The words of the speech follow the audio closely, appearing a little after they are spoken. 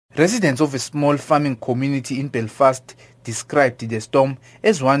Residents of a small farming community in Belfast described the storm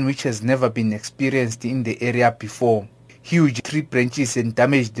as one which has never been experienced in the area before. Huge tree branches and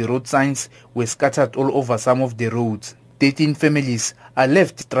damaged road signs were scattered all over some of the roads. 13 families are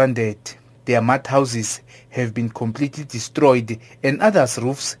left stranded. Their mud houses have been completely destroyed and others'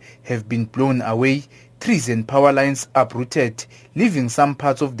 roofs have been blown away. Trees and power lines uprooted, leaving some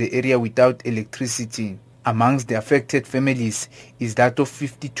parts of the area without electricity. Amongst the affected families is that of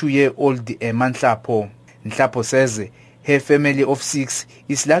 52-year-old Emma Nhlapo. Nhlapo says her family of 6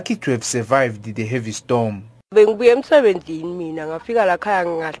 is lucky to have survived the heavy storm. It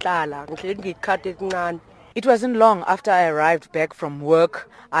wasn't long after I arrived back from work.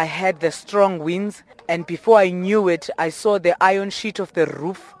 I had the strong winds, and before I knew it, I saw the iron sheet of the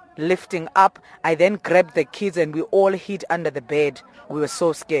roof lifting up. I then grabbed the kids and we all hid under the bed. We were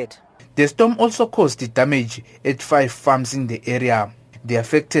so scared. The storm also caused damage at 5 farms in the area. The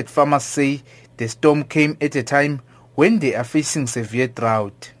affected farmers say the storm came at a time when they are facing severe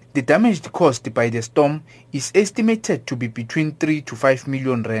drought. The damage caused by the storm is estimated to be between 3 to 5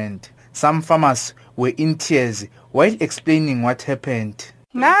 million rand. Some farmers were in tears while explaining what happened.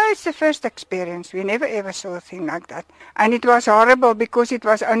 Now it's the first experience. We never ever saw a thing like that. And it was horrible because it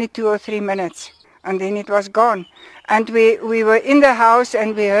was only 2 or 3 minutes and then it was gone. And we were in the house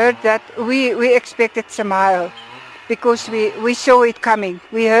and we heard that we expected some hail because we saw it coming.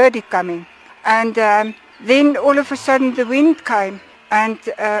 We heard it coming. And then all of a sudden the wind came and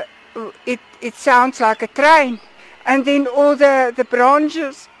it sounds like a train. And then all the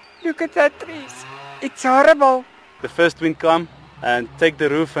branches, look at that trees. It's horrible. The first wind came and take the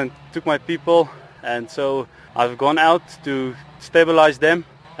roof and took my people, and so I've gone out to stabilize them,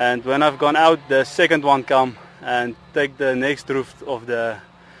 and when I've gone out the second one come and take the next roof of the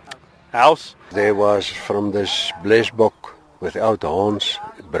house. There was from this blesbok without horns,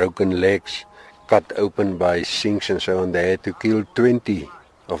 broken legs, cut open by sinks and so on. They had to kill 20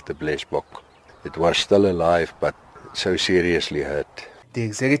 of the blesbok. It was still alive but so seriously hurt. The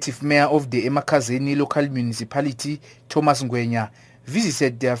executive mayor of the eMakhazeni local municipality, Thomas Ngwenya,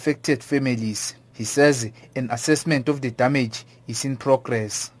 visited the affected families. He says an assessment of the damage is in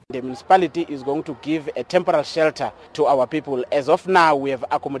progress. The municipality is going to give a temporary shelter to our people. As of now, we have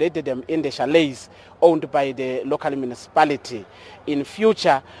accommodated them in the chalets owned by the local municipality. In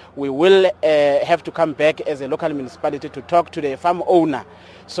future, we will have to come back as a local municipality to talk to the farm owner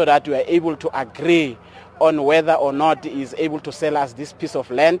so that we are able to agree on whether or not he is able to sell us this piece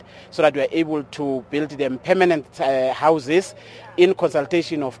of land so that we are able to build them permanent houses in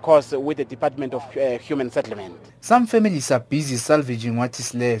consultation, of course, with the Department of Human Settlement. Some families are busy salvaging what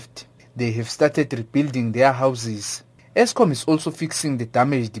is left. They have started rebuilding their houses. Eskom is also fixing the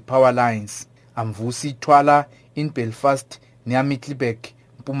damaged power lines. I'm Vusi Twala in Belfast, near Middelburg,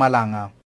 Mpumalanga.